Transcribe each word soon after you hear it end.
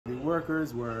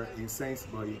workers were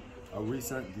incensed by a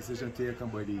recent decision taken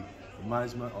by the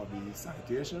management of the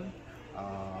sanitation,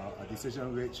 a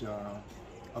decision which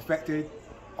affected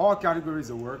all categories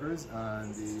of workers,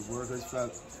 and the workers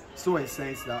felt so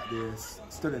incensed that they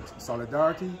stood in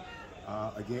solidarity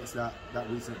against that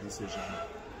recent decision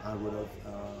and would have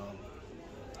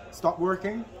stopped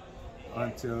working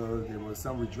until there was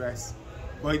some redress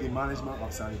by the management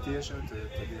of sanitation to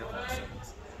their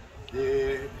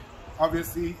concerns.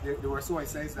 Obviously, they were so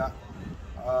incensed that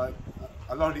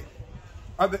a lot of the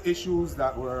other issues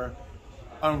that were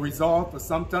unresolved for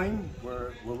some time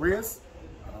were raised.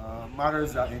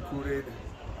 Matters that included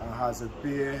hazard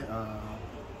pay,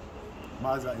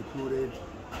 matters that included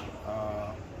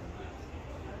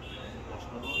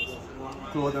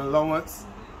clothing allowance,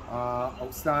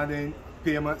 outstanding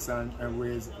payments and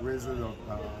raises of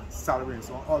salary and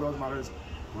so on. All those matters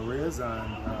were raised,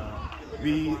 and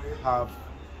we have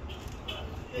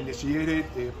initiated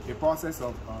a process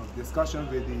of discussion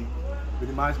with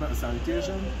the management of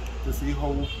sanitation to see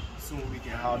how soon we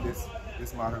can have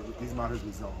these matters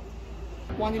resolved.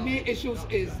 One of the main issues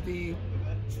is the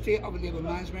state of labor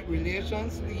management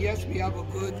relations. Yes, we have a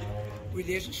good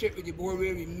relationship with the board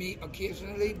where we meet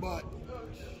occasionally, but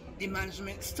the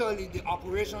management still, the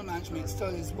operational management still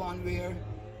is one where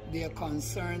they are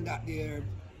concerned that they're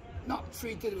not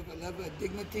treated with a level of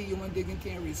dignity, human dignity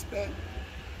and respect.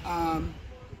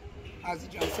 As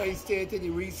the General Secretary stated, the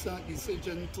recent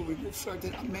decision to remove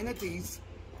certain amenities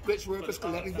which workers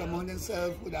collectively among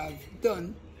themselves would have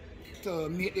done to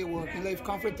make their working life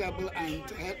comfortable and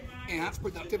to help enhance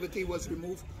productivity was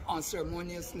removed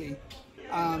unceremoniously.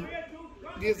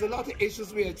 There's a lot of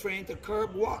issues we are trying to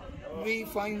curb. What we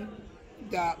find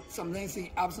that sometimes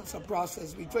the absence of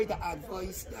process, we try to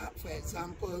advise that, for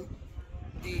example,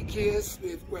 the case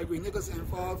with Gregory Nichols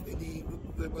involved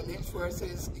with Lynch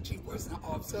versus the Chief Personnel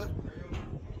Officer,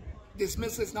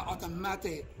 dismissal is not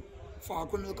automatic for a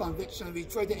criminal conviction. We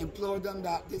try to implore them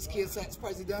that this case sets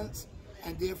precedents,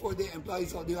 and therefore their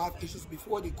employees or they have issues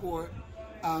before the court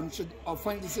should a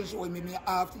final decision or maybe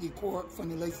after the court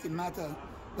finalizes the matter.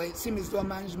 But it seems as though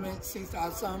management seems to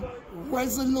have some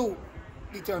resolute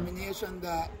determination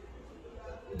that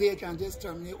they can just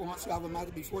terminate once we have a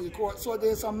matter before the court. So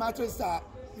there's some matters that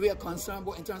we are concerned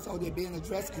about in terms of how they're being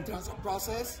addressed in terms of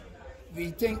process.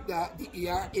 We think that the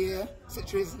ERA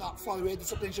situation is not following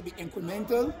discipline should be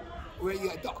incremental, where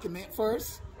you document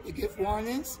first, you give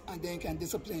warnings, and then you can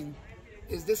discipline.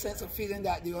 There's this sense of feeling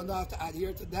that they don't have to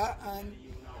adhere to that, and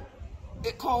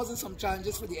it causes some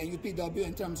challenges for the NUPW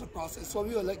in terms of process. So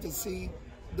we would like to see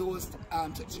those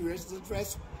situations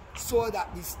addressed so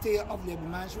that the state of labor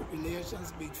management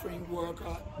relations between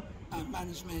worker and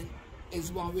management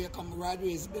is one where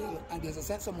camaraderie is built and there's a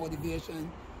sense of motivation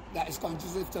that is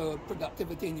conducive to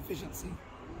productivity and efficiency.